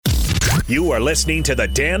You are listening to The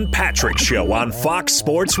Dan Patrick Show on Fox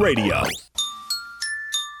Sports Radio.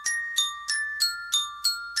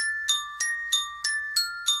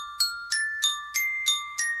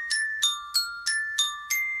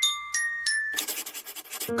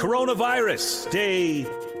 Coronavirus, day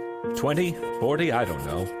 20, 40, I don't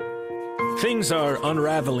know. Things are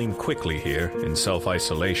unraveling quickly here in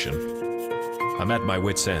self-isolation. I'm at my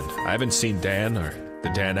wit's end. I haven't seen Dan or the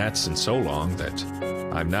Danettes in so long that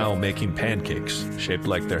I'm now making pancakes shaped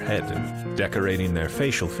like their head and decorating their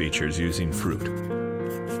facial features using fruit.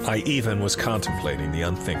 I even was contemplating the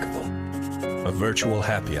unthinkable. A virtual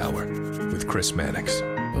happy hour with Chris Mannix.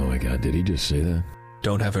 Oh my God, did he just say that?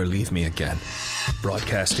 Don't ever leave me again.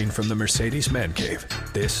 Broadcasting from the Mercedes Man Cave,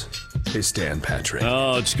 this is Dan Patrick.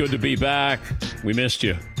 Oh, it's good to be back. We missed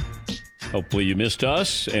you. Hopefully you missed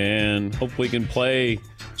us, and hopefully we can play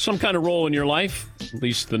some kind of role in your life, at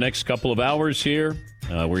least the next couple of hours here.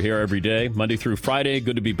 We're here every day, Monday through Friday.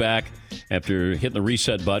 Good to be back after hitting the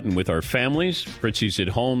reset button with our families. Fritzy's at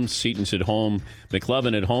home, Seaton's at home,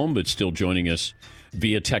 McLovin at home, but still joining us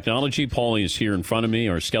via technology. Paulie is here in front of me,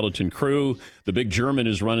 our skeleton crew. The big German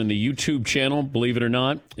is running the YouTube channel, believe it or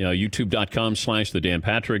not, youtube.com/The Dan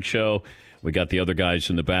Patrick Show. We got the other guys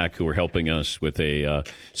in the back who are helping us with a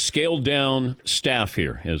scaled-down staff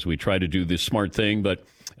here as we try to do this smart thing. But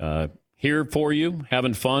here for you,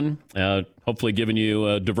 having fun, hopefully giving you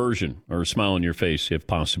a diversion or a smile on your face if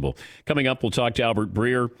possible. Coming up, we'll talk to Albert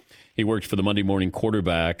Breer. He works for the Monday Morning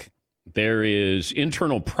Quarterback. There is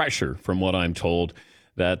internal pressure, from what I'm told,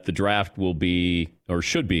 that the draft will be, or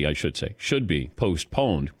should be, I should say, should be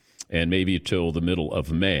postponed, and maybe until the middle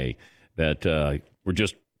of May, that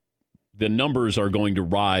the numbers are going to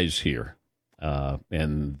rise here,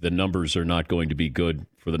 and the numbers are not going to be good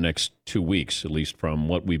for the next 2 weeks, at least from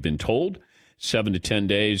what we've been told, 7 to 10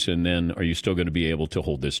 days, and then are you still going to be able to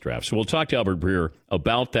hold this draft? So we'll talk to Albert Breer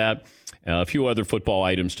about that, a few other football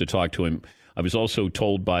items to talk to him. I was also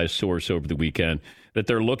told by a source over the weekend that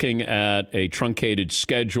they're looking at a truncated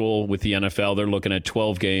schedule with the NFL. They're looking at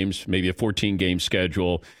 12 games, maybe a 14-game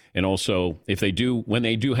schedule. And also, when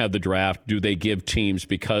they do have the draft, do they give teams,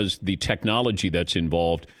 because the technology that's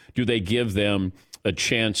involved, do they give them a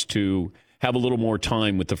chance to have a little more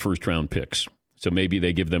time with the first-round picks? So maybe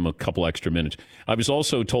they give them a couple extra minutes. I was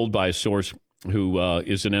also told by a source who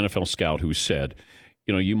is an NFL scout who said,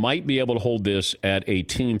 you might be able to hold this at a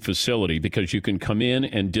team facility because you can come in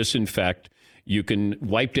and disinfect. You can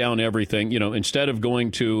wipe down everything. Instead of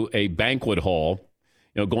going to a banquet hall,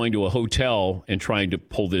 going to a hotel and trying to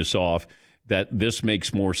pull this off, that this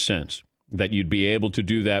makes more sense. That you'd be able to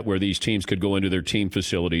do that where these teams could go into their team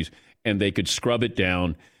facilities and they could scrub it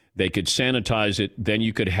down. They could sanitize it. Then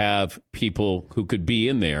you could have people who could be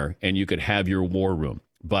in there and you could have your war room.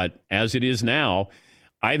 But as it is now,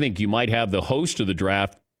 I think you might have the host of the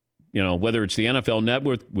draft, whether it's the NFL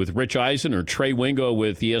Network with Rich Eisen or Trey Wingo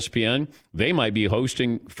with ESPN, they might be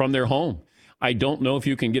hosting from their home. I don't know if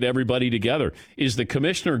you can get everybody together. Is the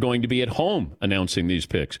commissioner going to be at home announcing these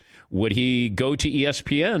picks? Would he go to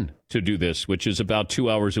ESPN to do this, which is about 2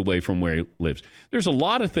 hours away from where he lives? There's a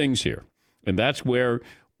lot of things here. And that's where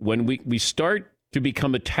when we start to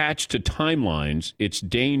become attached to timelines, it's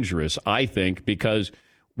dangerous, I think, because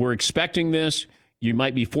we're expecting this. You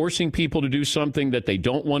might be forcing people to do something that they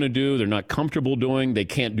don't want to do, they're not comfortable doing, they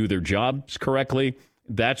can't do their jobs correctly.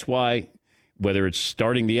 That's why, whether it's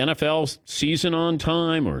starting the NFL season on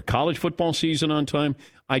time or college football season on time,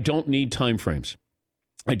 I don't need time frames.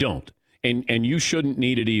 I don't. And you shouldn't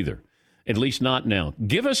need it either, at least not now.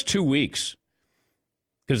 Give us 2 weeks,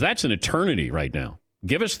 because that's an eternity right now.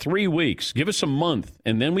 Give us 3 weeks, give us a month,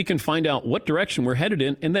 and then we can find out what direction we're headed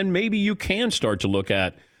in, and then maybe you can start to look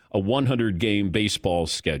at a 100-game baseball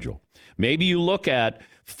schedule. Maybe you look at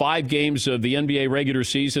 5 games of the NBA regular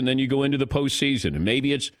season, then you go into the postseason, and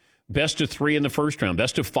maybe it's best of 3 in the first round,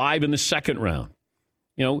 best of 5 in the second round.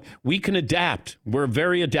 We can adapt. We're a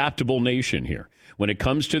very adaptable nation here. When it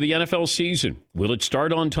comes to the NFL season, will it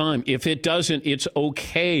start on time? If it doesn't, it's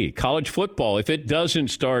okay. College football, if it doesn't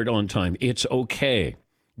start on time, it's okay.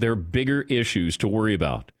 There are bigger issues to worry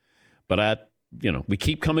about. But we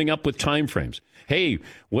keep coming up with time frames. Hey,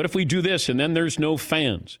 what if we do this and then there's no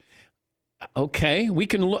fans? Okay, we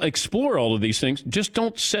can explore all of these things. Just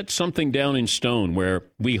don't set something down in stone where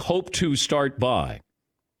we hope to start by.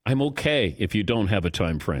 I'm okay if you don't have a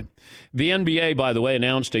time frame. The NBA, by the way,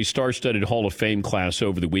 announced a star-studded Hall of Fame class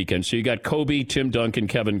over the weekend. So you got Kobe, Tim Duncan,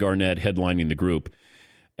 Kevin Garnett headlining the group.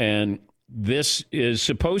 And this is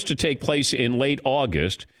supposed to take place in late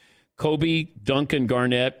August. Kobe, Duncan,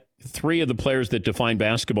 Garnett, 3 of the players that define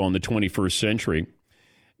basketball in the 21st century.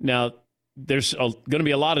 Now, there's going to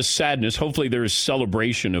be a lot of sadness. Hopefully there's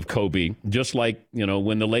celebration of Kobe, just like,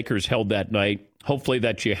 when the Lakers held that night. Hopefully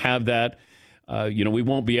that you have that. We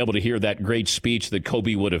won't be able to hear that great speech that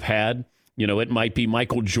Kobe would have had. It might be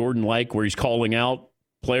Michael Jordan-like, where he's calling out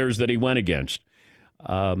players that he went against.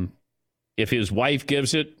 If his wife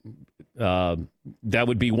gives it, that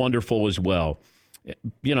would be wonderful as well.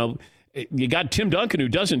 You got Tim Duncan, who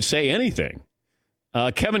doesn't say anything.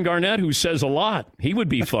 Kevin Garnett, who says a lot. He would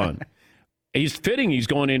be fun. He's fitting he's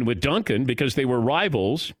going in with Duncan because they were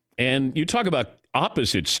rivals. And you talk about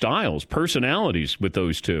opposite styles, personalities with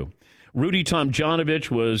those two. Rudy Tomjanovich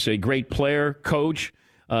was a great player, coach.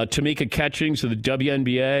 Tamika Catchings of the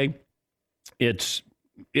WNBA.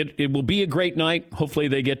 It will be a great night. Hopefully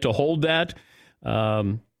they get to hold that.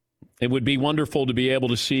 It would be wonderful to be able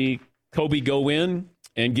to see Kobe go in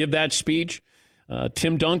and give that speech.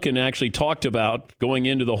 Tim Duncan actually talked about going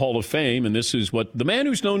into the Hall of Fame, and this is what the man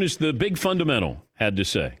who's known as the big fundamental had to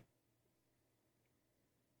say.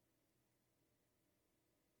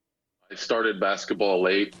 I started basketball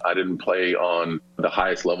late. I didn't play on the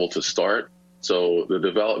highest level to start. So the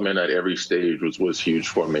development at every stage was huge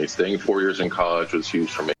for me. Staying 4 years in college was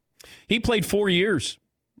huge for me. He played 4 years.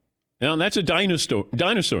 Now, that's a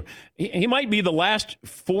dinosaur. He might be the last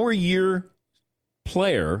 4-year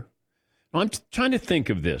player. I'm trying to think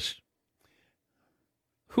of this.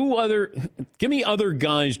 Give me other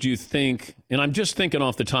guys do you think, and I'm just thinking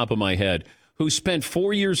off the top of my head, who spent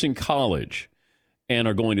 4 years in college and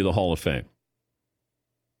are going to the Hall of Fame?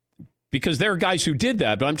 Because there are guys who did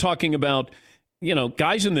that, but I'm talking about,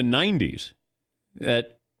 guys in the 90s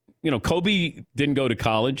that, Kobe didn't go to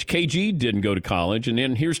college, KG didn't go to college, and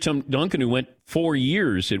then here's Tim Duncan, who went 4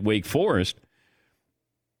 years at Wake Forest.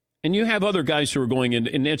 And you have other guys who are going in,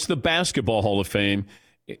 and it's the Basketball Hall of Fame.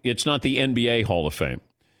 It's not the NBA Hall of Fame.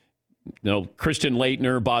 Kristen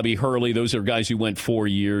Leitner, Bobby Hurley, those are guys who went 4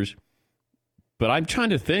 years. But I'm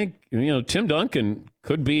trying to think, Tim Duncan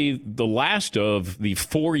could be the last of the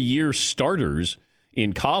 4-year starters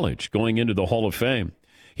in college going into the Hall of Fame.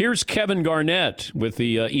 Here's Kevin Garnett with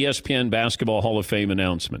the ESPN Basketball Hall of Fame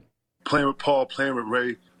announcement. Playing with Paul, playing with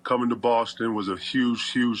Ray, coming to Boston was a huge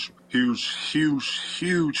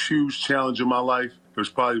challenge in my life. It was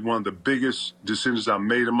probably one of the biggest decisions I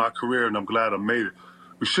made in my career, and I'm glad I made it.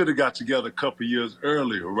 We should have got together a couple years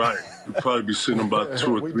earlier, right? We'd probably be sitting about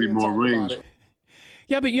 2 or 3 more rings.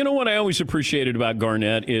 Yeah, but you know what I always appreciated about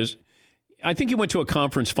Garnett is I think he went to a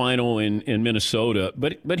conference final in Minnesota,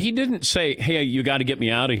 but he didn't say, hey, you got to get me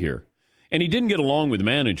out of here. And he didn't get along with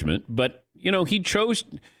management, but,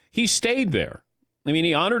 he stayed there. I mean,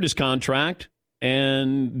 he honored his contract,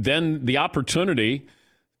 and then the opportunity,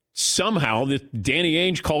 somehow, Danny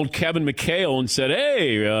Ainge called Kevin McHale and said,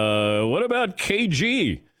 hey, what about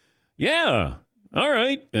KG? Yeah. All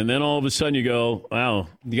right. And then all of a sudden you go, wow,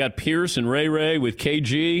 you got Pierce and Ray with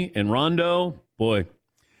KG and Rondo. Boy.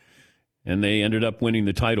 And they ended up winning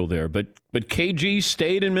the title there. But KG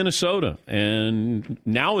stayed in Minnesota. And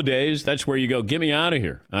nowadays, that's where you go, get me out of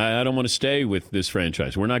here. I don't want to stay with this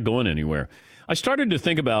franchise. We're not going anywhere. I started to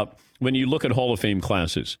think about when you look at Hall of Fame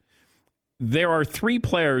classes, there are 3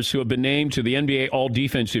 players who have been named to the NBA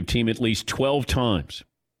All-Defensive Team at least 12 times.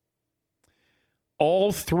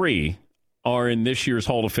 All 3 are in this year's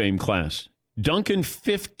Hall of Fame class. Duncan,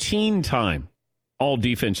 15-time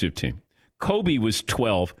All-Defensive Team. Kobe was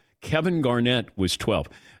 12. Kevin Garnett was 12.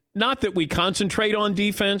 Not that we concentrate on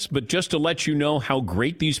defense, but just to let you know how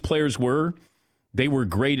great these players were. They were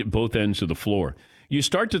great at both ends of the floor.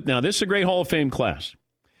 Now, this is a great Hall of Fame class.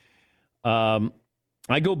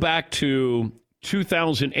 I go back to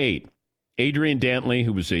 2008. Adrian Dantley,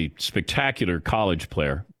 who was a spectacular college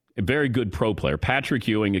player, a very good pro player. Patrick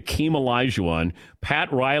Ewing, Akeem Olajuwon,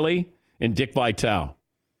 Pat Riley, and Dick Vitale.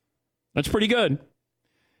 That's pretty good.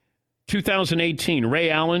 2018, Ray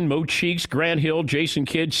Allen, Mo Cheeks, Grant Hill, Jason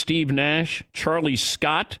Kidd, Steve Nash, Charlie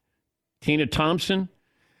Scott, Tina Thompson.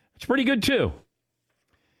 It's pretty good, too.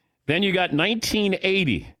 Then you got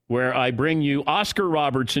 1980, where I bring you Oscar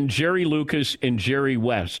Robertson, Jerry Lucas, and Jerry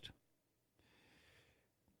West.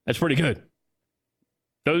 That's pretty good.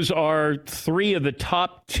 Those are 3 of the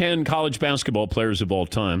top 10 college basketball players of all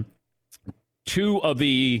time, 2 of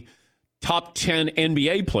the top 10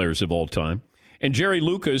 NBA players of all time. And Jerry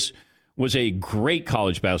Lucas was a great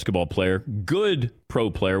college basketball player, good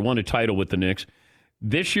pro player, won a title with the Knicks.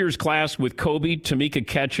 This year's class with Kobe, Tamika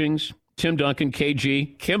Catchings, Tim Duncan,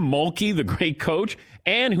 KG, Kim Mulkey, the great coach,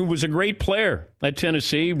 and who was a great player at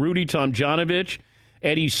Tennessee, Rudy Tomjanovich,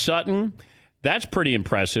 Eddie Sutton. That's pretty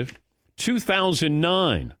impressive.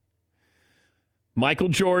 2009, Michael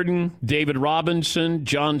Jordan, David Robinson,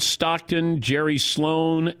 John Stockton, Jerry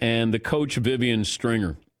Sloan, and the coach Vivian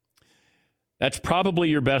Stringer. That's probably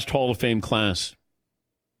your best Hall of Fame class.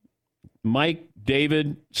 Mike,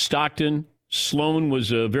 David, Stockton, Sloan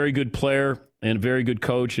was a very good player and a very good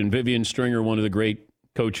coach, and Vivian Stringer, one of the great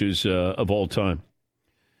coaches of all time.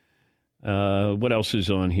 What else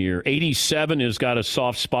is on here? 87 has got a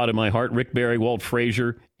soft spot in my heart. Rick Barry, Walt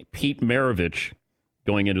Frazier, Pete Maravich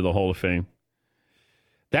going into the Hall of Fame.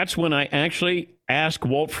 That's when I actually asked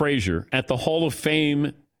Walt Frazier at the Hall of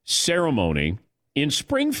Fame ceremony in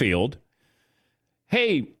Springfield,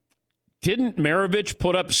 hey, didn't Maravich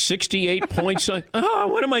put up 68 points?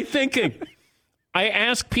 What am I thinking? I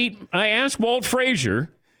asked Walt Frazier,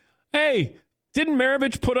 hey, didn't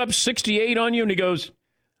Maravich put up 68 on you? And he goes,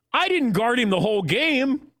 I didn't guard him the whole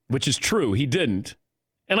game, which is true. He didn't.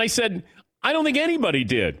 And I said, I don't think anybody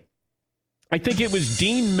did. I think it was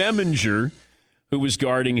Dean Meminger who was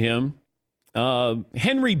guarding him.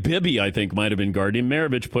 Henry Bibby, I think, might have been guarding him.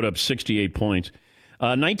 Maravich put up 68 points.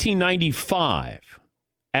 1995,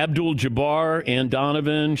 Abdul-Jabbar, Ann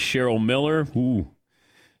Donovan, Cheryl Miller. Ooh.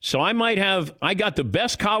 So I got the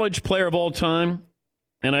best college player of all time,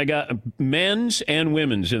 and I got men's and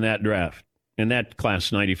women's in that draft, in that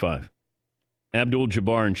class, 95.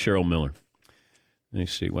 Abdul-Jabbar and Cheryl Miller. Let me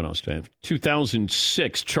see, what else do I have?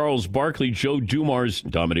 2006, Charles Barkley, Joe Dumars,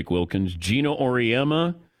 Dominic Wilkins, Gino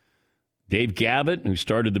Auriemma, Dave Gavitt, who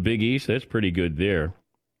started the Big East. That's pretty good there.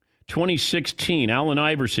 2016, Allen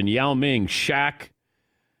Iverson, Yao Ming, Shaq,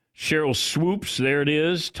 Cheryl Swoops, there it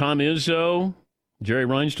is, Tom Izzo, Jerry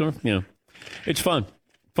Reinsdorf. Yeah, it's fun.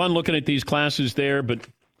 Fun looking at these classes there, but,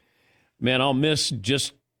 man, I'll miss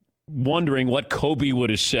just wondering what Kobe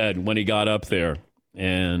would have said when he got up there.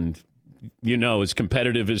 And, you know, as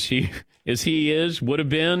competitive as he would have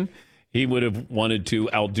been, he would have wanted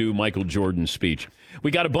to outdo Michael Jordan's speech.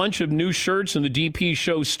 We got a bunch of new shirts in the DP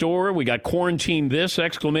Show store. We got Quarantine This, !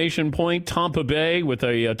 Tampa Bay with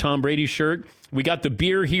a Tom Brady shirt. We got the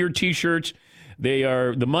Beer Here T-shirts. They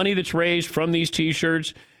are the money that's raised from these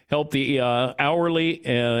T-shirts help the hourly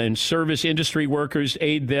and service industry workers,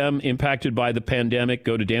 aid them impacted by the pandemic.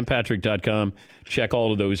 Go to danpatrick.com. Check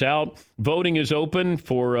all of those out. Voting is open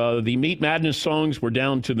for the Meat Madness songs. We're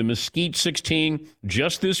down to the Mesquite 16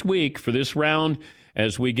 just this week for this round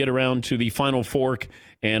as we get around to the Final Fork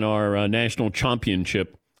and our national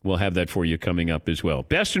championship. We'll have that for you coming up as well.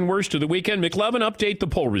 Best and worst of the weekend. McLovin, update the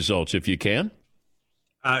poll results if you can.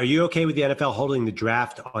 Are you okay with the NFL holding the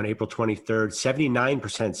draft on April 23rd?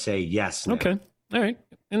 79% say yes now. Okay. All right.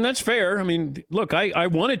 And that's fair. I mean, look, I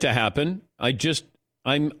want it to happen.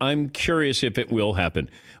 I'm curious if it will happen.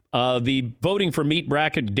 The voting for Meat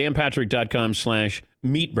Bracket,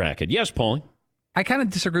 danpatrick.com/meat bracket. Yes, Paulie? I kind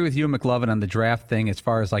of disagree with you and McLovin on the draft thing as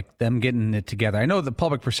far as like them getting it together. I know the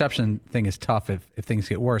public perception thing is tough if things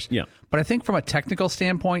get worse. Yeah. But I think from a technical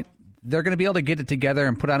standpoint, they're going to be able to get it together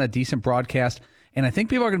and put on a decent broadcast. And I think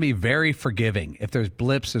people are going to be very forgiving if there's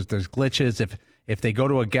blips, if there's glitches, if they go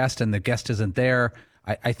to a guest and the guest isn't there.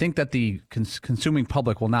 I think that the consuming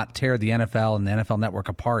public will not tear the NFL and the NFL Network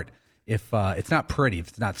apart if it's not pretty, if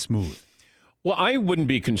it's not smooth. Well, I wouldn't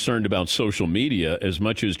be concerned about social media as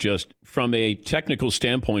much as just from a technical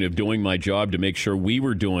standpoint of doing my job to make sure we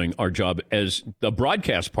were doing our job as the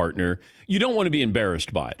broadcast partner. You don't want to be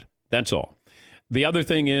embarrassed by it. That's all. The other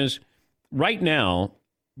thing is, right now,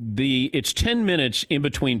 it's 10 minutes in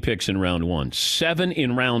between picks in round 1, 7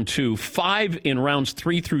 in round 2, 5 in rounds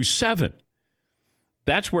 3 through 7.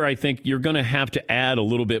 That's where I think you're going to have to add a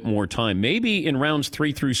little bit more time, maybe in rounds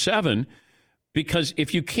 3 through 7, because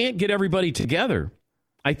if you can't get everybody together,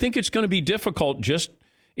 I think it's going to be difficult just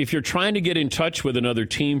if you're trying to get in touch with another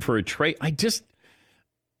team for a trade.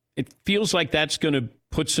 It feels like that's going to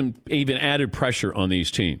put some even added pressure on these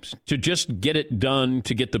teams to just get it done,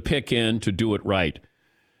 to get the pick in, to do it right.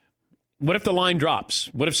 What if the line drops?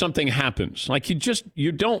 What if something happens? Like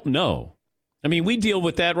you don't know. I mean, we deal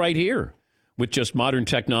with that right here with just modern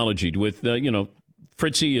technology, with,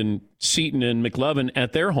 Fritzy and Seaton and McLovin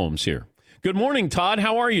at their homes here. Good morning, Todd.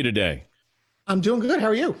 How are you today? I'm doing good. How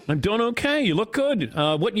are you? I'm doing okay. You look good.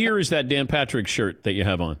 What year is that Dan Patrick shirt that you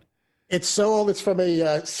have on? It's so old. It's from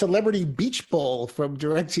a Celebrity Beach Bowl from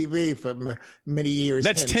DirecTV from many years.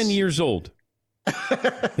 That's hence. 10 years old. So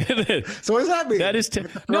what does that mean? That is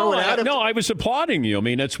no. I was applauding you. I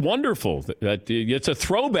mean, it's wonderful. That it's a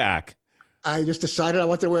throwback. I just decided I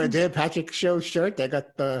want to wear a Dan Patrick Show shirt. I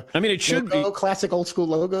got the. I mean, it should be classic old school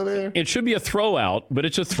logo there. It should be a throw out, but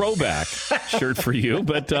it's a throwback shirt for you.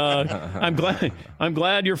 But I'm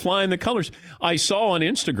glad you're flying the colors. I saw on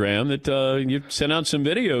Instagram that you sent out some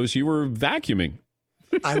videos. You were vacuuming.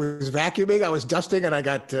 I was vacuuming, I was dusting, and I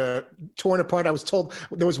got torn apart. I was told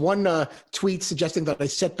there was one tweet suggesting that I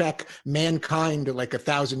set back mankind like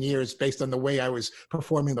 1,000 years based on the way I was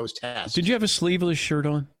performing those tasks. Did you have a sleeveless shirt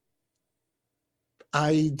on?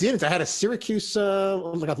 I didn't. I had a Syracuse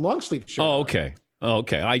like a long sleeve shirt. Oh, okay.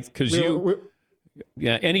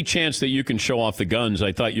 Any chance that you can show off the guns?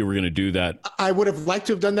 I thought you were going to do that. I would have liked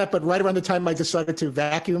to have done that, but right around the time I decided to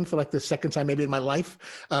vacuum for like the second time maybe in my life,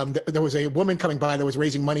 there was a woman coming by that was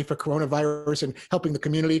raising money for coronavirus and helping the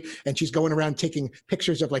community, and she's going around taking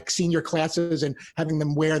pictures of like senior classes and having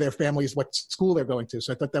them wear their families what school they're going to.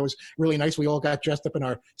 So I thought that was really nice. We all got dressed up in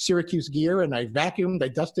our Syracuse gear, and I vacuumed, I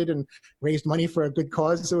dusted, and raised money for a good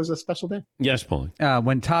cause. It was a special day. Yes, Paul.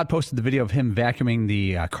 When Todd posted the video of him vacuuming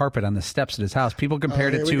the carpet on the steps at his house, people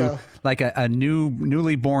compared it to like a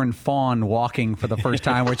newly born fawn walking for the first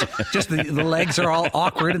time, which just the legs are all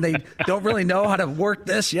awkward and they don't really know how to work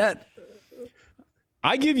this yet.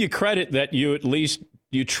 I give you credit that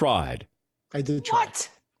you tried. I did try. What?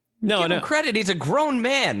 No, Give him credit. He's a grown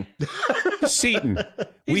man. Seton.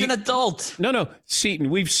 He's an adult. No, Seton.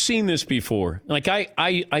 We've seen this before. Like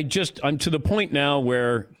I'm to the point now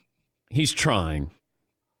where he's trying.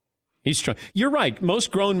 He's trying. You're right.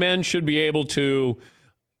 Most grown men should be able to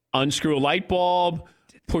unscrew a light bulb,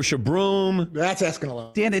 push a broom. That's asking a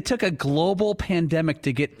lot. Dan, it took a global pandemic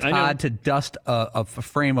to get Todd to dust a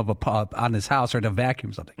frame of a pub on his house or to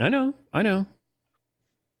vacuum something. I know.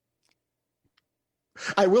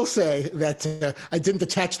 I will say that I didn't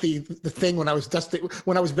attach the thing when I was dusting,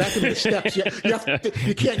 when I was vacuuming the steps.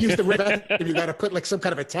 You can't use the rib. You got to put like some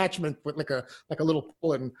kind of attachment with like a little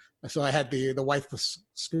pull. And so I had the wife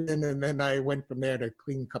skin, and then I went from there to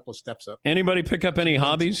clean a couple of steps up. Anybody pick up any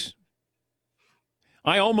hobbies?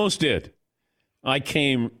 I almost did. I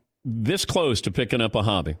came this close to picking up a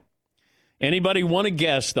hobby. Anybody want to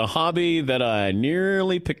guess the hobby that I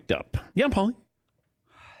nearly picked up? Yeah, Paulie.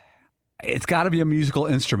 It's got to be a musical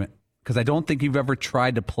instrument because I don't think you've ever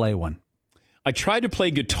tried to play one. I tried to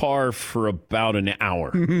play guitar for about an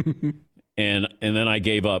hour, and then I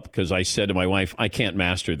gave up because I said to my wife, I can't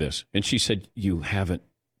master this. And she said, you haven't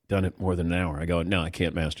done it more than an hour. I go, no, I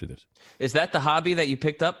can't master this. Is that the hobby that you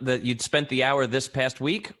picked up that you'd spent the hour this past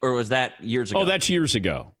week, or was that years ago? Oh, that's years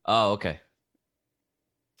ago. Oh, okay.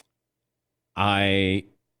 I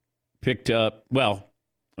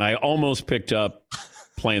almost picked up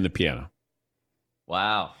playing the piano.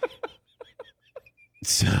 Wow.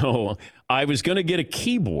 So I was going to get a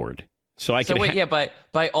keyboard so I could. So wait,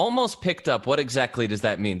 by almost picked up, what exactly does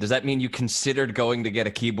that mean? Does that mean you considered going to get a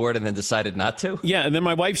keyboard and then decided not to? Yeah, and then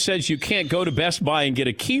my wife says you can't go to Best Buy and get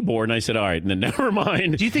a keyboard, and I said, all right, and then never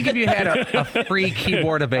mind. Do you think if you had a free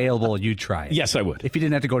keyboard available, you'd try it? Yes, I would. If you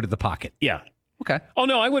didn't have to go to the pocket. Yeah. Okay. Oh,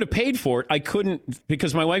 no, I would have paid for it. I couldn't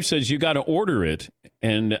because my wife says you got to order it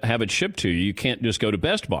and have it shipped to you. You can't just go to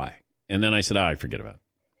Best Buy. And then I said, I forget about it.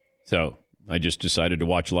 So I just decided to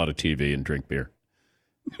watch a lot of TV and drink beer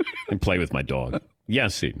and play with my dog.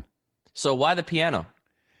 Yes, Eden. So why the piano?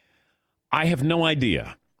 I have no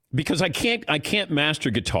idea because I can't master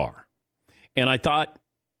guitar. And I thought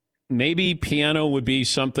maybe piano would be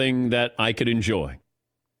something that I could enjoy.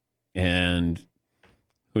 And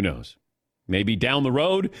who knows? Maybe down the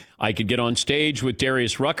road, I could get on stage with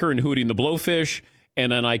Darius Rucker and Hootie and the Blowfish,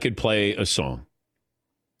 and then I could play a song.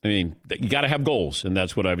 I mean, you got to have goals, and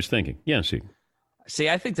that's what I was thinking. Yeah, See,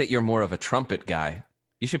 I think that you're more of a trumpet guy.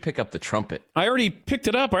 You should pick up the trumpet. I already picked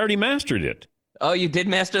it up. I already mastered it. Oh, you did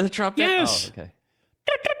master the trumpet? Yes. Oh, okay.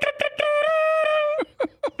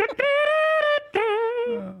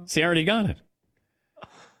 See, I already got it.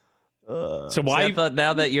 So why? See, I thought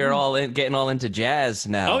now that you're getting all into jazz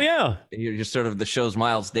now. Oh, yeah. You're just sort of the show's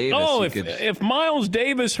Miles Davis. Oh, if Miles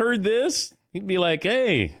Davis heard this, he'd be like,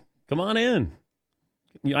 hey, come on in.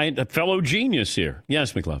 A fellow genius here.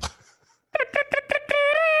 Yes, McLovin.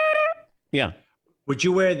 Yeah. Would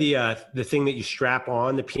you wear the thing that you strap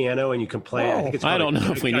on the piano and you can play? I think it's I don't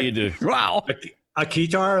know if we need to. Wow. A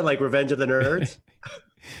guitar like Revenge of the Nerds?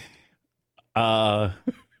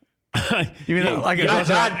 You mean like you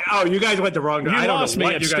guys went the wrong direction. You lost me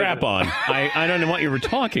at strap on. I don't know what you were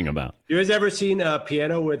talking about. You guys ever seen a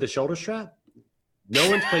piano with the shoulder strap? No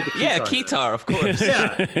one's played the guitar. Yeah, guitar, of course.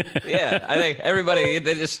 Yeah, I think everybody,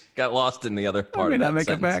 they just got lost in the other part of that make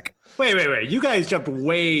sentence. it back. Wait. You guys jumped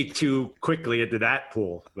way too quickly into that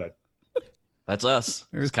pool. But that's us.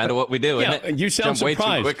 It's kind of what we do, isn't it? You sound Jump surprised.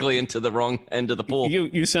 way too quickly into the wrong end of the pool.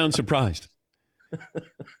 You sound surprised.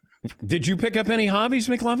 Did you pick up any hobbies,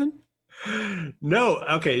 McLovin? No.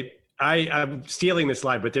 Okay. I'm stealing this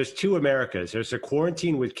line, but there's two Americas. There's a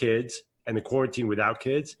quarantine with kids and the quarantine without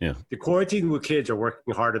kids. Yeah. The quarantine with kids are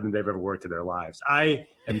working harder than they've ever worked in their lives. I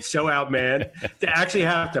am so outmanned. To actually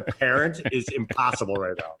have to parent is impossible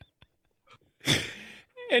right now.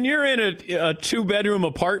 And you're in a 2-bedroom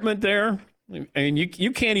apartment there, and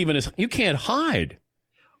you can't hide.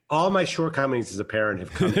 All my shortcomings as a parent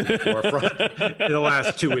have come to the forefront in the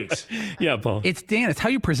last 2 weeks. Yeah, Paul. It's how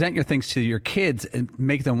you present your things to your kids and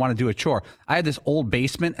make them want to do a chore. I had this old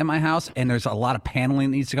basement in my house, and there's a lot of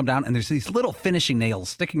paneling that needs to come down, and there's these little finishing nails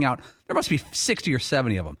sticking out. There must be 60 or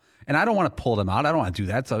 70 of them, and I don't want to pull them out. I don't want to do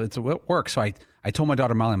that, so it's work. So I told my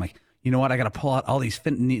daughter Molly, I'm like, you know what? I got to pull out all these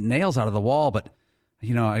nails out of the wall, but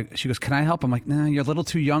she goes, can I help? I'm like, no, you're a little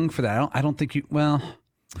too young for that. I don't think you. Well.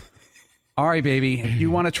 All right, baby, if you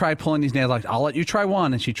want to try pulling these nails out, I'll let you try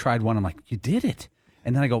one. And she tried one. I'm like, you did it.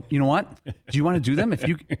 And then I go, you know what? Do you want to do them?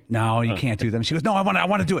 No, you can't do them. She goes, no, I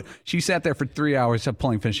want to do it. She sat there for 3 hours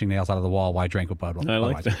pulling finishing nails out of the wall while I drank a bottle. I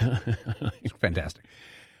like that. It's fantastic.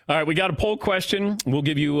 All right, we got a poll question. We'll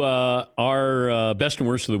give you our best and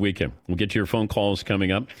worst of the weekend. We'll get to your phone calls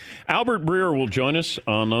coming up. Albert Breer will join us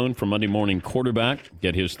on loan from Monday Morning Quarterback,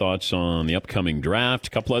 get his thoughts on the upcoming draft, a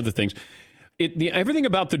couple other things. Everything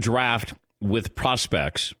about the draft with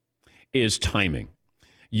prospects is timing.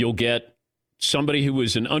 You'll get somebody who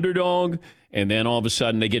is an underdog, and then all of a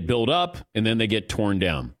sudden they get built up, and then they get torn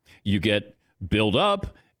down. You get built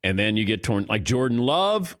up, and then you get torn, like Jordan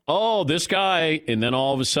Love. Oh, this guy, and then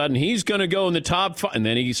all of a sudden he's going to go in the top 5, and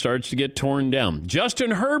then he starts to get torn down.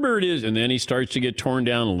 Justin Herbert is, and then he starts to get torn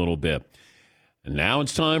down a little bit. And now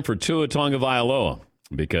it's time for Tua Tagovailoa,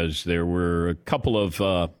 because there were a couple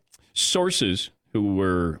of sources who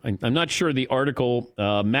were, I'm not sure the article,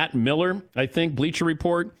 Matt Miller, I think, Bleacher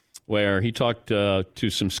Report, where he talked to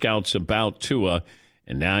some scouts about Tua,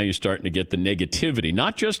 and now you're starting to get the negativity,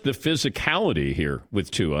 not just the physicality here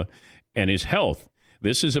with Tua and his health.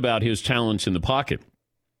 This is about his talents in the pocket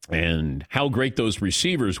and how great those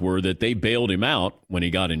receivers were that they bailed him out when he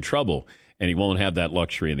got in trouble, and he won't have that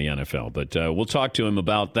luxury in the NFL. But we'll talk to him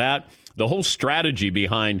about that. The whole strategy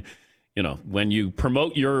behind, when you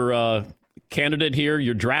promote your candidate here,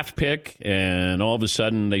 your draft pick, and all of a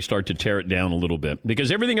sudden they start to tear it down a little bit.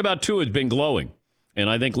 Because everything about Tua has been glowing. And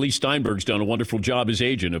I think Lee Steinberg's done a wonderful job as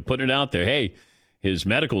agent of putting it out there. Hey, his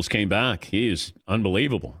medicals came back. He is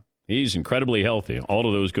unbelievable. He's incredibly healthy. All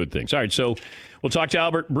of those good things. All right, so we'll talk to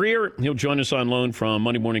Albert Breer. He'll join us on loan from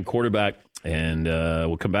Monday Morning Quarterback. And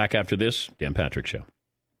we'll come back after this. Dan Patrick Show.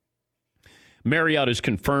 Marriott has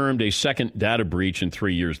confirmed a second data breach in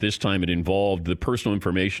 3 years. This time it involved the personal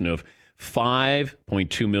information of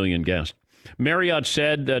 5.2 million guests. Marriott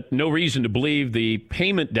said that no reason to believe the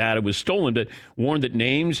payment data was stolen, but warned that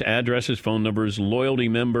names, addresses, phone numbers, loyalty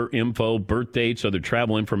member info, birth dates, other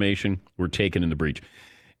travel information were taken in the breach.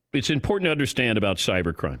 It's important to understand about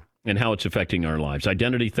cybercrime and how it's affecting our lives.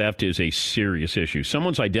 Identity theft is a serious issue.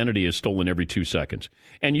 Someone's identity is stolen every 2 seconds.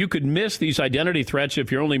 And you could miss these identity threats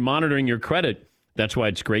if you're only monitoring your credit. That's why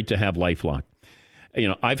it's great to have LifeLock.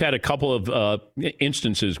 I've had a couple of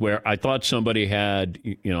instances where I thought somebody had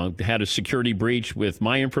a security breach with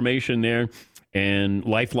my information there, and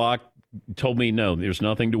LifeLock told me, no, there's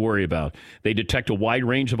nothing to worry about. They detect a wide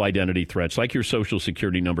range of identity threats, like your social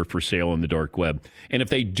security number for sale on the dark web. And if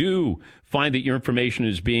they do find that your information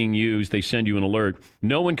is being used, they send you an alert.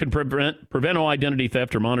 No one can prevent all identity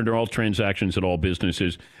theft or monitor all transactions at all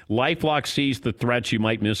businesses. LifeLock sees the threats you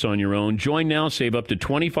might miss on your own. Join now. Save up to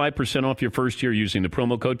 25% off your first year using the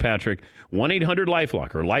promo code Patrick.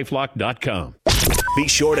 1-800-LifeLock or LifeLock.com. Be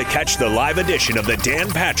sure to catch the live edition of the Dan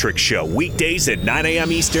Patrick Show weekdays at 9 a.m.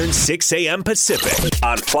 Eastern, 6 a.m. Pacific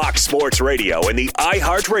on Fox Sports Radio and the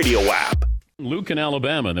iHeartRadio app. Luke in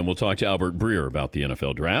Alabama, and then we'll talk to Albert Breer about the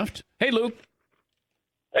NFL draft. Hey, Luke.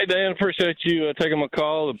 Hey, Dan. Appreciate you taking my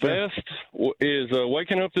call. The best is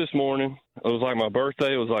waking up this morning. It was like my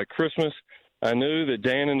birthday. It was like Christmas. I knew that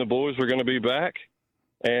Dan and the boys were going to be back,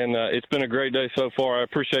 and it's been a great day so far. I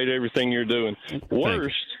appreciate everything you're doing.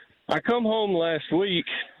 Worst, I come home last week.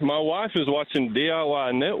 My wife is watching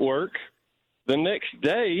DIY Network. The next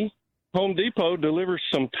day, Home Depot delivers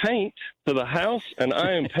some paint to the house, and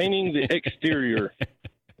I am painting the exterior.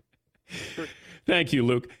 Thank you,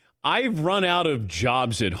 Luke. I've run out of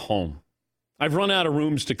jobs at home. I've run out of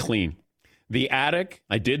rooms to clean. The attic,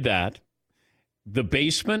 I did that. The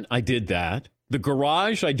basement, I did that. The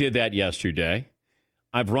garage, I did that yesterday.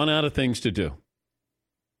 I've run out of things to do.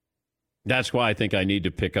 That's why I think I need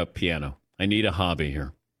to pick up piano. I need a hobby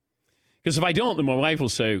here. Because if I don't, then my wife will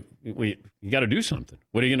say, you got to do something.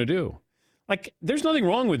 What are you going to do? Like, there's nothing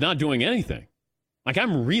wrong with not doing anything. Like,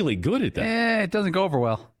 I'm really good at that. It doesn't go over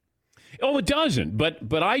well. Oh, it doesn't. But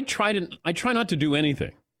I try not to do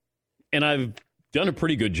anything. And I've done a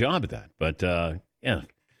pretty good job at that. But, yeah,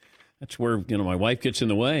 that's where, my wife gets in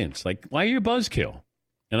the way. And it's like, why are you a buzzkill?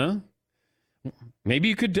 Maybe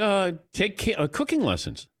you could take cooking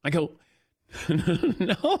lessons. I go,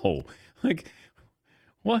 no. Like,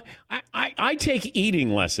 what? I take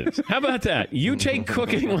eating lessons. How about that? You take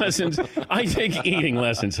cooking lessons. I take eating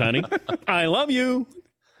lessons, honey. I love you.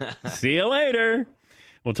 See you later.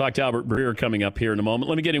 We'll talk to Albert Breer coming up here in a moment.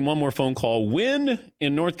 Let me get in one more phone call. Win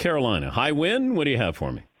in North Carolina. Hi, Win. What do you have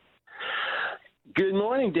for me? Good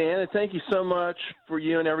morning, Dan, and thank you so much for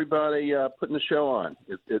you and everybody putting the show on.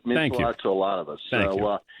 It means a lot to a lot of us. Thank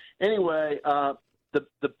you. Anyway,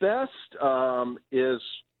 the best is,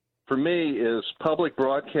 for me, is public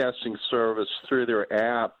broadcasting service through their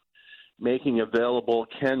app making available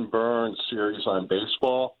Ken Burns' series on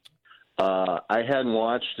baseball. I hadn't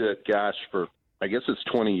watched it, for I guess it's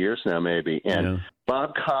 20 years now, maybe. And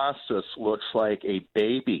Bob Costas looks like a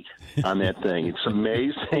baby on that thing. It's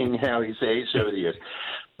amazing how he's aged over the years.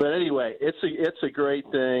 But anyway, it's a great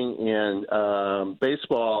thing, and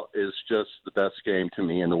baseball is just the best game to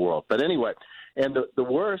me in the world. But anyway, and the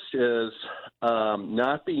worst is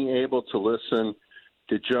not being able to listen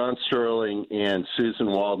to John Sterling and Susan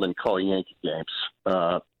Waldman call Yankee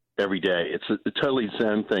games every day. It's a totally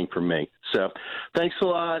zen thing for me. So thanks a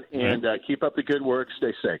lot, and keep up the good work.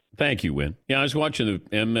 Stay safe. Thank you, Win. Yeah, I was watching the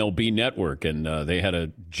MLB Network, and they had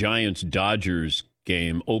a Giants-Dodgers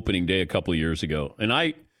game opening day a couple of years ago. And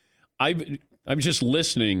I'm just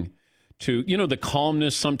listening to, the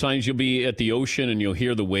calmness. Sometimes you'll be at the ocean and you'll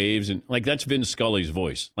hear the waves. And, that's Vin Scully's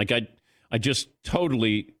voice. I just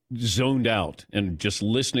totally zoned out and just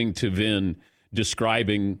listening to Vin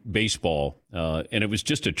describing baseball, and it was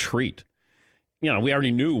just a treat. We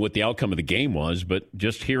already knew what the outcome of the game was, but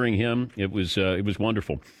just hearing him, it was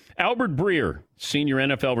wonderful. Albert Breer, senior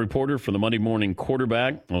NFL reporter for the Monday Morning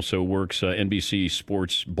Quarterback, also works NBC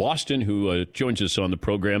Sports Boston, who joins us on the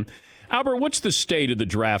program. Albert, what's the state of the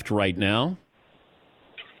draft right now?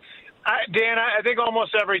 Dan, I think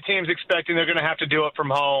almost every team's expecting they're going to have to do it from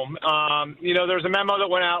home. There's a memo that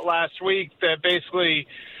went out last week that basically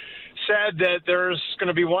said that there's going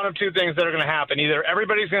to be one of two things that are going to happen. Either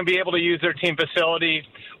everybody's going to be able to use their team facility,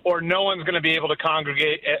 or no one's going to be able to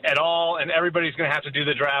congregate at all, and everybody's going to have to do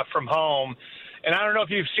the draft from home. And I don't know if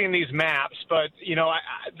you've seen these maps, but,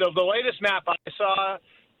 the latest map I saw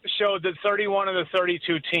showed that 31 of the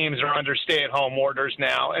 32 teams are under stay-at-home orders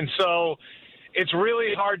now. And so it's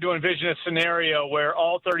really hard to envision a scenario where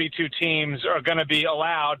all 32 teams are going to be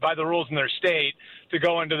allowed by the rules in their state to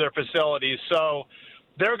go into their facilities. So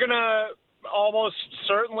they're going to almost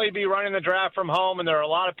certainly be running the draft from home, and there are a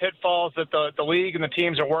lot of pitfalls that the league and the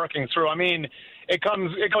teams are working through. I mean, it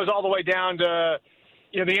goes all the way down to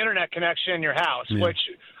the internet connection in your house, which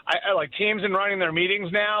I like teams in running their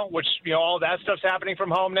meetings now, which all that stuff's happening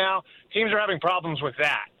from home now. Teams are having problems with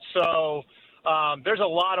that, so there's a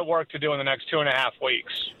lot of work to do in the next 2.5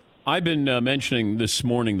 weeks. I've been mentioning this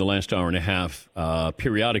morning, the last hour and a half,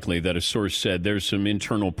 periodically, that a source said there's some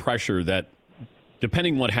internal pressure that,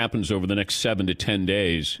 depending what happens over the next 7 to 10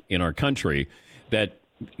 days in our country, that,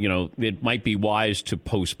 it might be wise to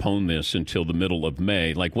postpone this until the middle of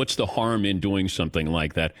May. Like, what's the harm in doing something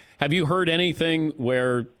like that? Have you heard anything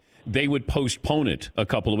where they would postpone it a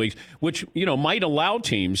couple of weeks, which, might allow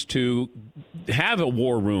teams to have a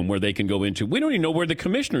war room where they can go into? We don't even know where the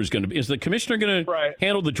commissioner is going to be. Is the commissioner going to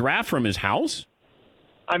handle the draft from his house?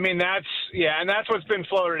 I mean, and that's what's been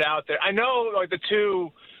floated out there. I know, the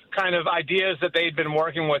two kind of ideas that they'd been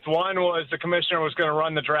working with. One was the commissioner was going to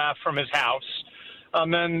run the draft from his house.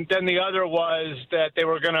 Then the other was that they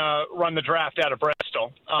were going to run the draft out of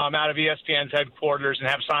Bristol, out of ESPN's headquarters, and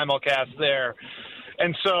have simulcasts there.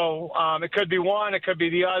 And so it could be one, it could be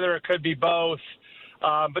the other, it could be both.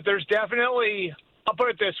 But there's definitely, I'll put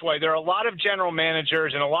it this way, there are a lot of general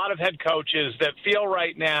managers and a lot of head coaches that feel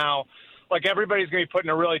right now like everybody's going to be put in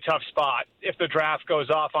a really tough spot if the draft goes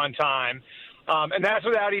off on time. And that's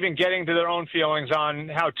without even getting to their own feelings on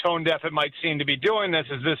how tone deaf it might seem to be doing this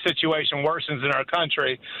as this situation worsens in our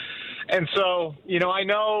country. And so, I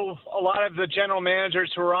know a lot of the general managers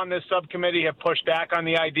who are on this subcommittee have pushed back on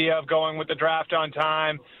the idea of going with the draft on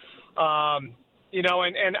time. And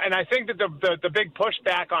I think that the big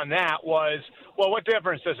pushback on that was, well, what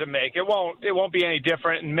difference does it make? It won't be any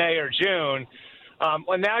different in May or June.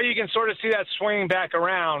 Well, now you can sort of see that swinging back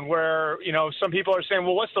around where, some people are saying,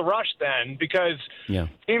 well, what's the rush then? Because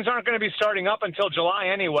teams aren't going to be starting up until July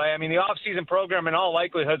anyway. I mean, the off-season program in all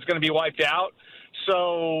likelihood is going to be wiped out.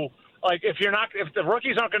 So, if the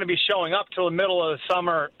rookies aren't going to be showing up till the middle of the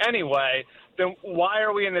summer anyway, then why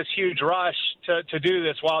are we in this huge rush to do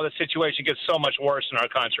this while the situation gets so much worse in our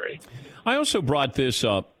country. I also brought this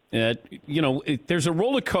up. There's a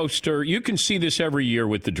roller coaster. You can see this every year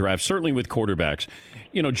with the draft, certainly with quarterbacks.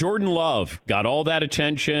 Jordan Love got all that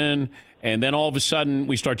attention, and then all of a sudden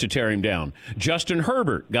we start to tear him down. Justin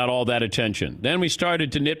Herbert got all that attention. Then we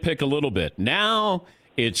started to nitpick a little bit. Now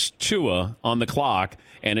it's Tua on the clock,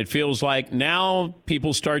 and it feels like now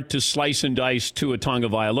people start to slice and dice Tua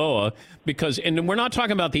Tagovailoa and we're not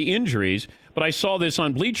talking about the injuries, but I saw this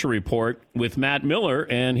on Bleacher Report with Matt Miller,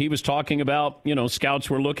 and he was talking about, scouts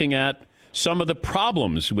were looking at some of the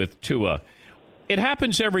problems with Tua. It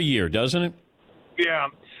happens every year, doesn't it? Yeah,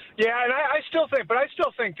 and I still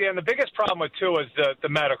think, Dan, the biggest problem with Tua is the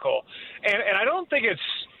medical, and I don't think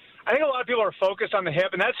I think a lot of people are focused on the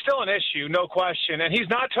hip, and that's still an issue, no question. And he's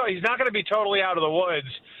not going to be totally out of the woods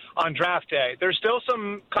on draft day. There's still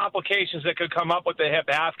some complications that could come up with the hip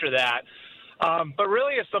after that. But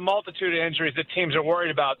really, it's the multitude of injuries that teams are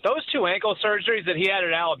worried about. Those 2 ankle surgeries that he had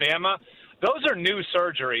at Alabama, those are new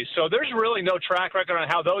surgeries. So there's really no track record on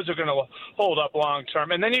how those are going to hold up long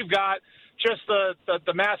term. And then you've got just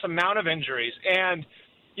the mass amount of injuries. And,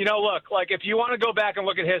 look, like if you want to go back and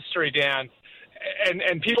look at history, Dan,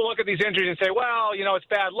 and people look at these injuries and say, well, it's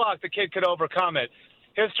bad luck. The kid could overcome it.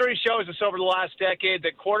 History shows us over the last decade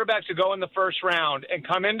that quarterbacks who go in the first round and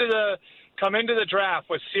come into the draft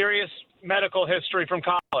with serious medical history from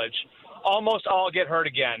college almost all get hurt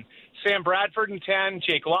again. Sam Bradford in 10,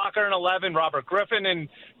 Jake Locker in 11, Robert Griffin in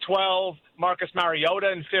 12, Marcus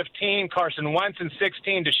Mariota in 15, Carson Wentz in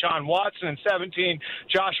 16, Deshaun Watson in 17,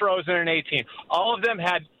 Josh Rosen in 18. All of them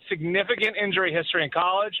had significant injury history in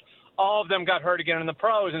college. All of them got hurt again in the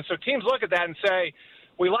pros. And so teams look at that and say,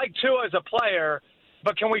 we like Tua as a player,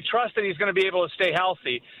 but can we trust that he's going to be able to stay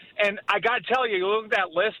healthy? And I got to tell you, look at that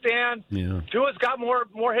list, Dan. Yeah. Tua's got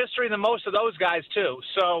more history than most of those guys, too.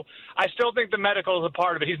 So I still think the medical is a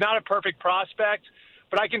part of it. He's not a perfect prospect,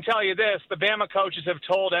 but I can tell you this. The Bama coaches have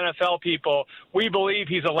told NFL people, we believe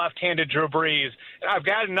he's a left-handed Drew Brees. And I've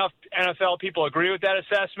got enough NFL people agree with that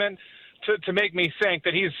assessment to make me think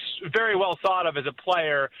that he's very well thought of as a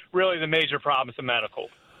player. Really, the major problem is the medical.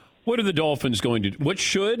 What are the Dolphins going to do? What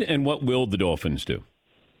should and what will the Dolphins do?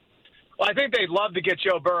 Well, I think they'd love to get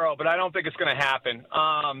Joe Burrow, but I don't think it's going to happen.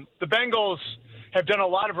 The Bengals have done a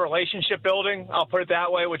lot of relationship building, I'll put it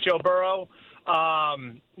that way, with Joe Burrow.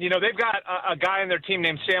 They've got a guy on their team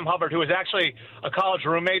named Sam Hubbard, who was actually a college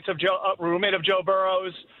roommate of Joe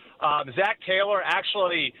Burrow's. Zach Taylor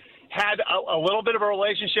actually had a little bit of a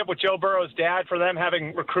relationship with Joe Burrow's dad for them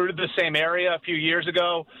having recruited the same area a few years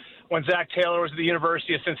ago when Zach Taylor was at the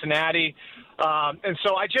University of Cincinnati. And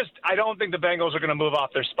so I don't think the Bengals are going to move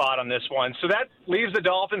off their spot on this one. So that leaves the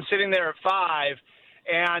Dolphins sitting there at 5,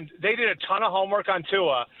 and they did a ton of homework on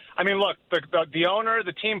Tua. I mean, look, the owner,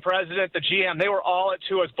 the team president, the GM, they were all at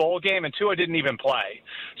Tua's bowl game, and Tua didn't even play.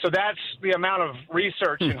 So that's the amount of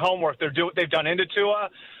research and homework they've done into Tua.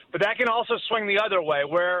 But that can also swing the other way,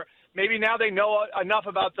 where maybe now they know enough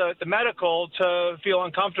about the medical to feel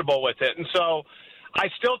uncomfortable with it. And so I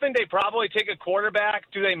still think they probably take a quarterback.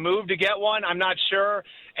 Do they move to get one? I'm not sure.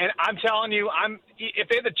 And I'm telling you, if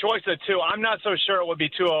they had the choice of the 2, I'm not so sure it would be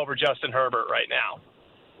Tua over Justin Herbert right now.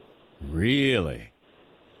 Really?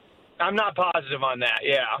 I'm not positive on that,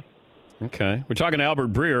 yeah. Okay. We're talking to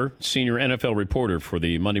Albert Breer, senior NFL reporter for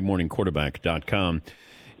the MondayMorningQuarterback.com.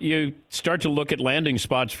 You start to look at landing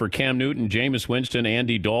spots for Cam Newton, Jameis Winston,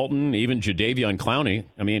 Andy Dalton, even Jadeveon Clowney.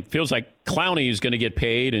 I mean, it feels like Clowney is going to get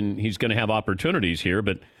paid and he's going to have opportunities here.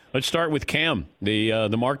 But let's start with Cam.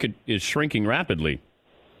 The market is shrinking rapidly.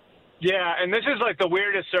 Yeah, and this is like the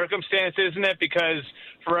weirdest circumstance, isn't it? Because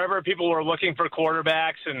forever people were looking for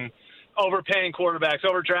quarterbacks and overpaying quarterbacks,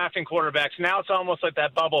 overdrafting quarterbacks. Now it's almost like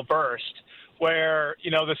that bubble burst where,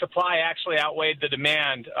 the supply actually outweighed the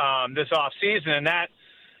demand this offseason. And that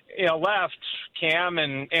left Cam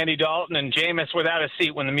and Andy Dalton and Jameis without a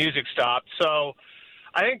seat when the music stopped. So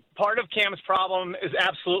I think part of Cam's problem is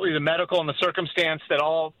absolutely the medical and the circumstance that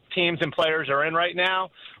all teams and players are in right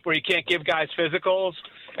now, where you can't give guys physicals,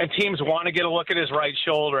 and teams want to get a look at his right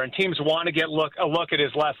shoulder, and teams want to get a look at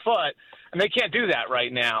his left foot, and they can't do that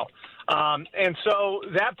right now. And so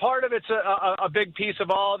that part of it's a big piece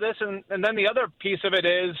of all of this. And then the other piece of it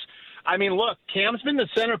is, I mean, look, Cam's been the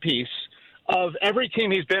centerpiece of every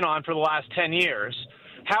team he's been on for the last 10 years.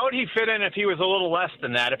 How would he fit in if he was a little less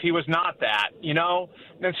than that, if he was not that,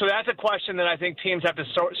 And so that's a question that I think teams have to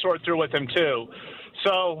sort through with him, too.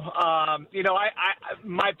 So,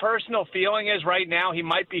 my personal feeling is right now he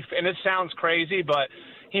might be, and it sounds crazy, but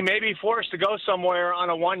he may be forced to go somewhere on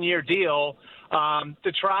a one-year deal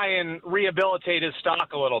to try and rehabilitate his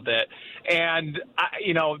stock a little bit. And,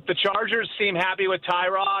 the Chargers seem happy with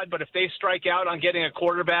Tyrod, but if they strike out on getting a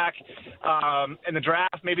quarterback in the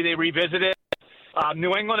draft, maybe they revisit it.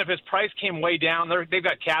 New England, if his price came way down, they've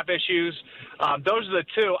got cap issues. Those are the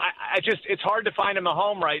two. It's hard to find him a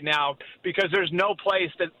home right now because there's no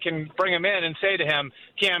place that can bring him in and say to him,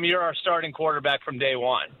 Cam, you're our starting quarterback from day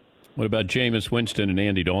one. What about Jameis Winston and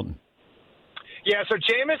Andy Dalton? Yeah, so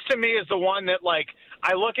Jameis to me is the one that,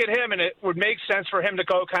 I look at him and it would make sense for him to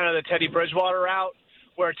go kind of the Teddy Bridgewater route,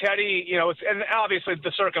 where Teddy, and obviously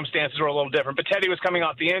the circumstances were a little different, but Teddy was coming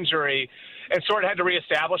off the injury and sort of had to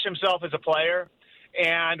reestablish himself as a player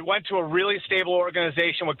and went to a really stable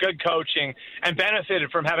organization with good coaching and benefited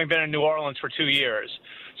from having been in New Orleans for 2 years.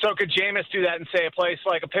 So could Jameis do that in, say, a place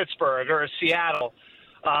like a Pittsburgh or a Seattle?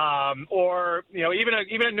 Or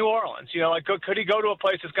even in New Orleans, could he go to a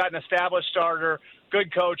place that's got an established starter,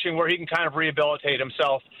 good coaching, where he can kind of rehabilitate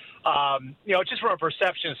himself? Just from a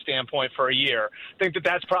perception standpoint for a year, I think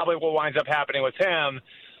that's probably what winds up happening with him.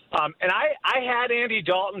 And I had Andy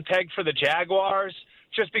Dalton pegged for the Jaguars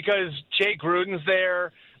just because Jay Gruden's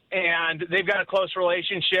there and they've got a close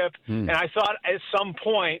relationship. And I thought at some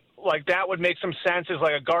point that would make some sense as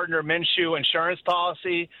a Gardner Minshew insurance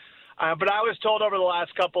policy. But I was told over the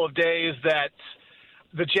last couple of days that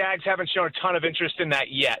the Jags haven't shown a ton of interest in that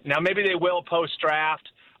yet. Now, maybe they will post-draft,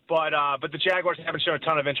 but the Jaguars haven't shown a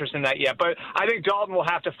ton of interest in that yet. But I think Dalton will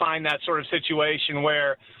have to find that sort of situation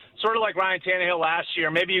where, sort of like Ryan Tannehill last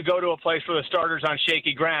year, maybe you go to a place where the starter's on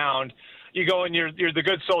shaky ground, you go and you're the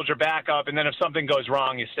good soldier backup, and then if something goes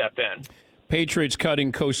wrong, you step in. Patriots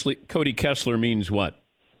cutting Cody Kessler means what?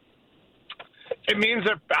 It means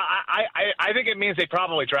that I think it means they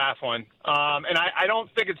probably draft one, and I don't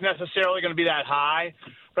think it's necessarily going to be that high,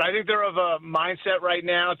 but I think they're of a mindset right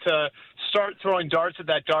now to start throwing darts at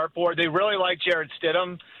that dartboard. They really like Jarrett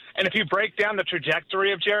Stidham, and if you break down the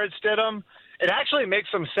trajectory of Jarrett Stidham, it actually makes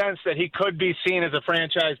some sense that he could be seen as a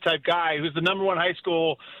franchise-type guy who's the number one high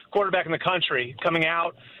school quarterback in the country coming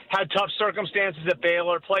out, had tough circumstances at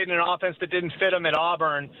Baylor, played in an offense that didn't fit him at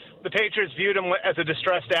Auburn. The Patriots viewed him as a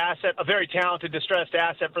distressed asset, a very talented distressed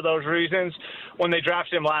asset for those reasons when they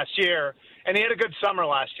drafted him last year. And he had a good summer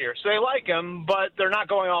last year. So they like him, but they're not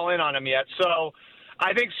going all in on him yet. So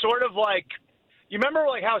I think sort of you remember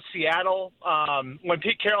how Seattle, when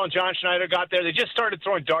Pete Carroll and John Schneider got there, they just started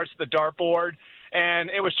throwing darts at the dartboard, and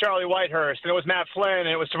it was Charlie Whitehurst, and it was Matt Flynn, and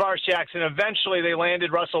it was Tavares Jackson. Eventually, they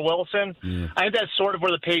landed Russell Wilson. Yeah. I think that's sort of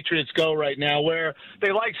where the Patriots go right now, where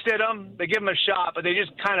they like Stidham, they give him a shot, but they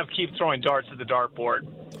just kind of keep throwing darts at the dartboard.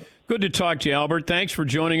 Good to talk to you, Albert. Thanks for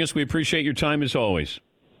joining us. We appreciate your time as always.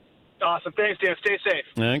 Awesome. Thanks, Dan. Stay safe.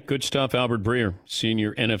 All right, good stuff. Albert Breer,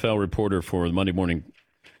 senior NFL reporter for the Monday Morning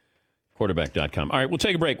Quarterback.com. All right, we'll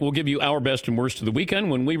take a break. We'll give you our best and worst of the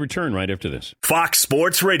weekend when we return right after this. Fox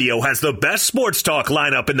Sports Radio has the best sports talk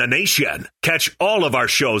lineup in the nation. Catch all of our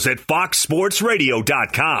shows at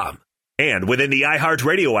foxsportsradio.com. And within the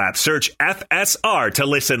iHeartRadio app, search FSR to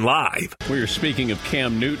listen live. We are speaking of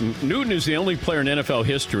Cam Newton. Newton is the only player in NFL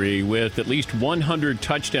history with at least 100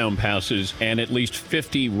 touchdown passes and at least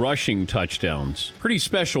 50 rushing touchdowns. Pretty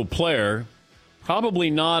special player. Probably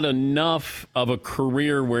not enough of a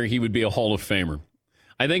career where he would be a Hall of Famer.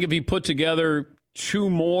 I think if he put together 2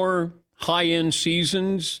 more high-end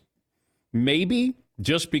seasons, maybe,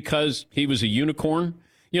 just because he was a unicorn.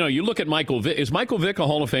 You look at Michael Vick. Is Michael Vick a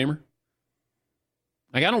Hall of Famer?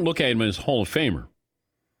 I don't look at him as Hall of Famer.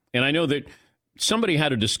 And I know that somebody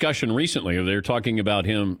had a discussion recently where they were talking about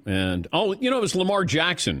him. And, it was Lamar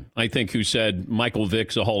Jackson, I think, who said Michael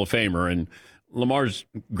Vick's a Hall of Famer. And Lamar's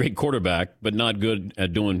a great quarterback, but not good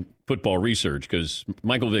at doing football research because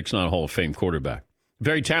Michael Vick's not a Hall of Fame quarterback.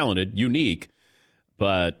 Very talented, unique,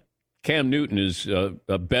 but Cam Newton is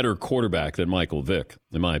a better quarterback than Michael Vick,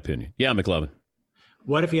 in my opinion. Yeah, McLovin.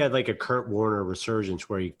 What if he had a Kurt Warner resurgence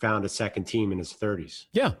where he found a second team in his 30s?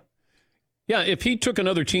 Yeah. Yeah, if he took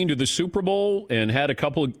another team to the Super Bowl and had a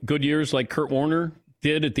couple of good years like Kurt Warner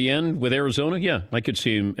did at the end with Arizona, yeah, I could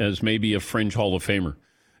see him as maybe a fringe Hall of Famer.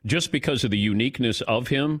 Just because of the uniqueness of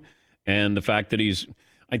him and the fact that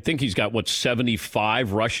I think he's got,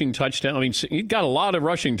 75 rushing touchdowns? I mean, he's got a lot of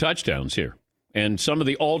rushing touchdowns here. And some of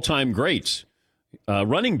the all-time greats,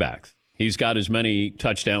 running backs, he's got as many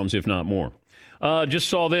touchdowns, if not more. Just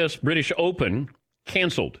saw this, British Open,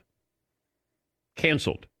 canceled.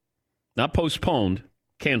 Canceled. Not postponed,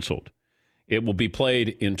 canceled. It will be played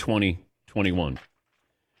in 2021.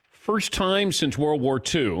 First time since World War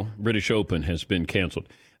II, British Open has been canceled.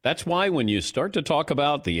 That's why when you start to talk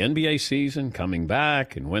about the NBA season coming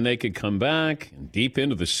back and when they could come back and deep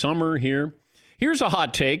into the summer here, here's a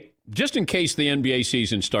hot take, just in case the NBA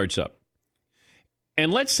season starts up.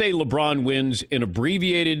 And let's say LeBron wins an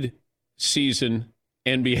abbreviated season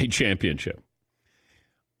NBA championship.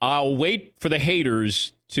 I'll wait for the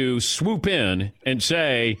haters to swoop in and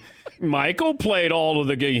say, Michael played all of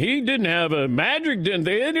the game. He didn't have a Magic. They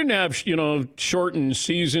didn't have, shortened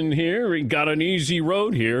season here. He got an easy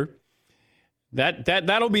road here.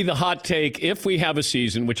 That'll be the hot take if we have a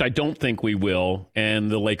season, which I don't think we will, and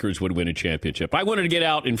the Lakers would win a championship. I wanted to get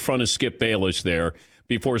out in front of Skip Bayless there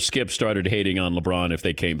before Skip started hating on LeBron if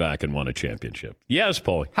they came back and won a championship. Yes,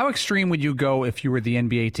 Paulie. How extreme would you go if you were the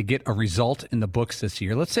NBA to get a result in the books this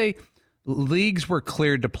year? Let's say leagues were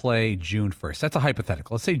cleared to play June 1st. That's a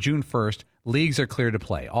hypothetical. Let's say June 1st, leagues are cleared to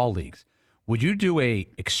play, all leagues. Would you do a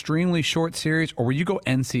extremely short series, or would you go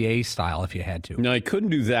NCAA style if you had to? No, I couldn't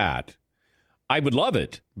do that. I would love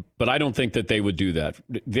it, but I don't think that they would do that.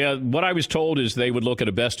 What I was told is they would look at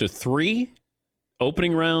a best of 3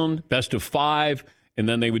 opening round, best of 5, and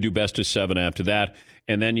then they would do best of 7 after that.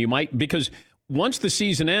 And then you might, because once the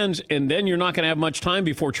season ends, and then you're not going to have much time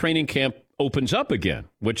before training camp opens up again,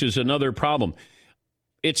 which is another problem.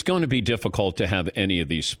 It's going to be difficult to have any of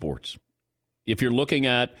these sports. If you're looking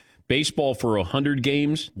at baseball for 100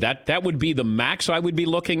 games, that would be the max I would be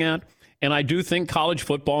looking at. And I do think college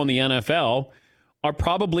football and the NFL are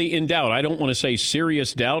probably in doubt. I don't want to say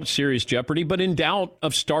serious doubt, serious jeopardy, but in doubt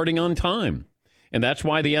of starting on time. And that's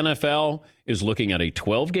why the NFL is looking at a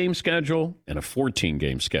 12-game schedule and a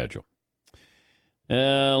 14-game schedule.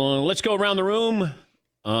 Let's go around the room.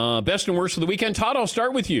 Best and worst of the weekend. Todd, I'll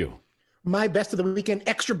start with you. My best of the weekend,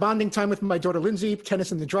 extra bonding time with my daughter, Lindsay,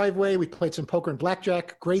 tennis in the driveway. We played some poker and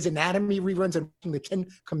blackjack, Grey's Anatomy reruns, and the 10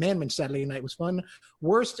 Commandments Saturday night was fun.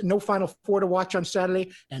 Worst, no Final Four to watch on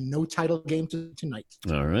Saturday and no title game tonight.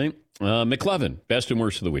 All right. McLevin, best and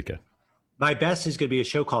worst of the weekend. My best is going to be a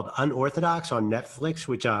show called Unorthodox on Netflix,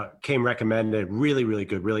 which came recommended. Really, really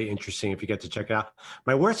good, really interesting if you get to check it out.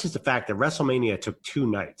 My worst is the fact that WrestleMania took 2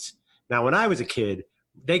 nights. Now, when I was a kid,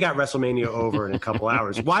 they got WrestleMania over in a couple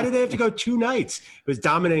hours. Why did they have to go 2 nights? It was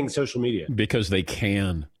dominating social media. Because they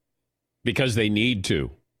can. Because they need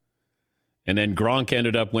to. And then Gronk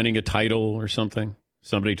ended up winning a title or something.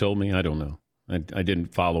 Somebody told me. I don't know. I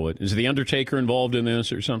didn't follow it. Is The Undertaker involved in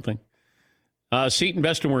this or something? Seton,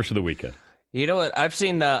 best and worst of the weekend. You know what? I've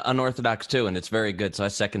seen Unorthodox too, and it's very good. So I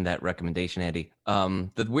second that recommendation, Andy.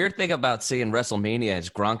 The weird thing about seeing WrestleMania is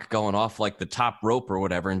Gronk going off like the top rope or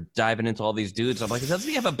whatever and diving into all these dudes. I'm like, doesn't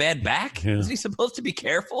he have a bad back? Yeah. Is he supposed to be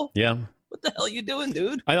careful? Yeah. What the hell are you doing,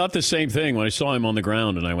 dude? I thought the same thing when I saw him on the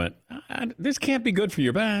ground, and I went, this can't be good for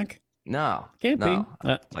your back. No. Can't be.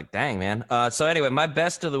 Like, dang, man. So anyway, my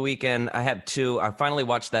best of the weekend, I had 2. I finally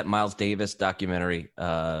watched that Miles Davis documentary,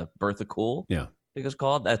 Bertha Cool. Yeah. I think it's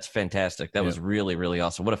called. That's fantastic. That was really, really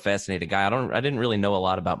awesome. What a fascinating guy. I didn't really know a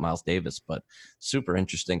lot about Miles Davis, but super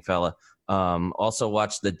interesting fella. Also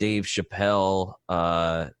watched the Dave Chappelle.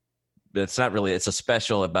 It's a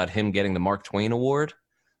special about him getting the Mark Twain Award.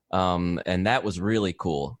 And that was really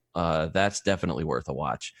cool. That's definitely worth a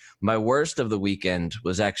watch. My worst of the weekend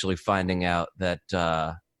was actually finding out that,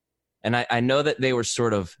 and I know that they were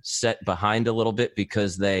sort of set behind a little bit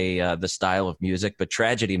because they the style of music, but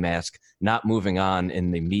Tragedy Mask not moving on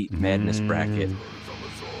in the Meat Madness bracket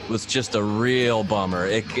was just a real bummer.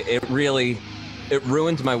 It really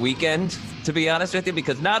ruined my weekend, to be honest with you,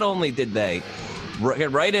 because not only did they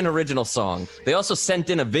write an original song, they also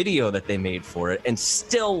sent in a video that they made for it and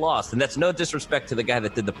still lost. And that's no disrespect to the guy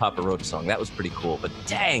that did the Papa Roach song. That was pretty cool. But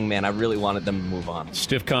dang, man, I really wanted them to move on.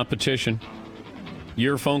 Stiff competition.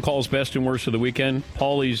 Your phone calls best and worst of the weekend.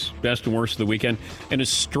 Paulie's best and worst of the weekend. And a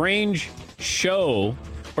strange show,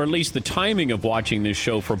 or at least the timing of watching this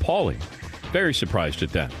show for Paulie. Very surprised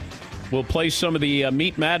at that. We'll play some of the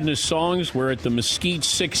Meat Madness songs. We're at the Mesquite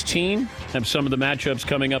 16. Have some of the matchups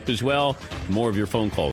coming up as well. More of your phone calls.